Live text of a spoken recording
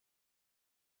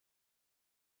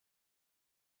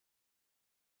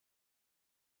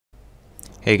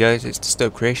Hey guys, it's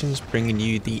Disturbed Creations bringing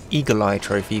you the Eagle Eye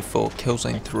trophy for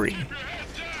Killzone 3.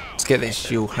 To get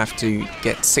this, you'll have to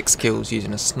get 6 kills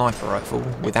using a sniper rifle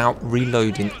without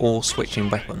reloading or switching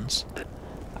weapons.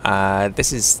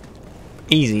 This is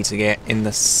easy to get in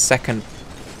the second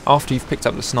after you've picked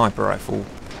up the sniper rifle.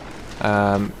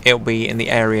 It'll be in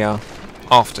the area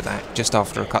after that, just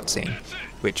after a cutscene,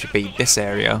 which would be this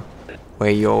area where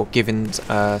you're given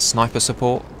sniper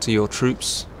support to your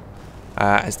troops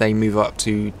as they move up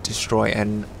to destroy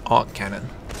an arc cannon.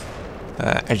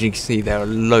 As you can see, there are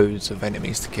loads of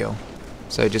enemies to kill,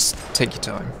 so just take your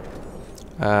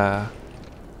time.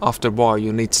 After a while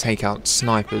you'll need to take out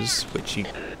snipers, which you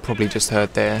probably just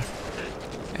heard there,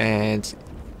 and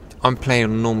I'm playing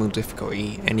on normal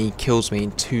difficulty and he kills me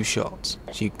in 2 shots,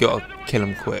 so you've got to kill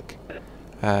him quick.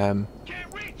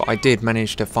 But I did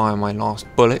manage to fire my last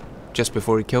bullet just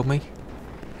before he killed me,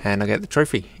 and I get the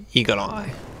trophy, Eagle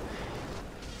Eye.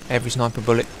 Every sniper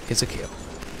bullet is a kill.